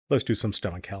Let's do some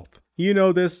stomach health. You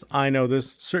know this, I know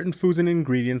this, certain foods and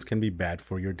ingredients can be bad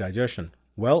for your digestion.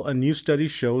 Well, a new study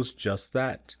shows just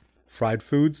that. Fried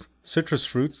foods, citrus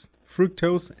fruits,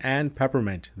 fructose, and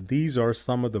peppermint. These are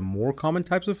some of the more common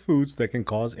types of foods that can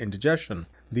cause indigestion.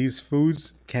 These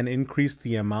foods can increase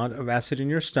the amount of acid in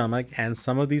your stomach, and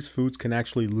some of these foods can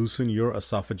actually loosen your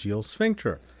esophageal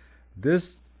sphincter.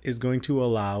 This is going to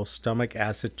allow stomach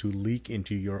acid to leak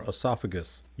into your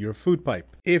esophagus, your food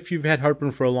pipe. If you've had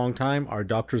heartburn for a long time, our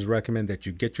doctors recommend that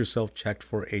you get yourself checked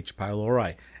for H.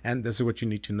 pylori. And this is what you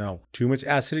need to know. Too much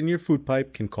acid in your food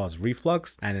pipe can cause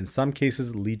reflux and in some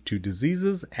cases lead to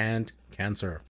diseases and cancer.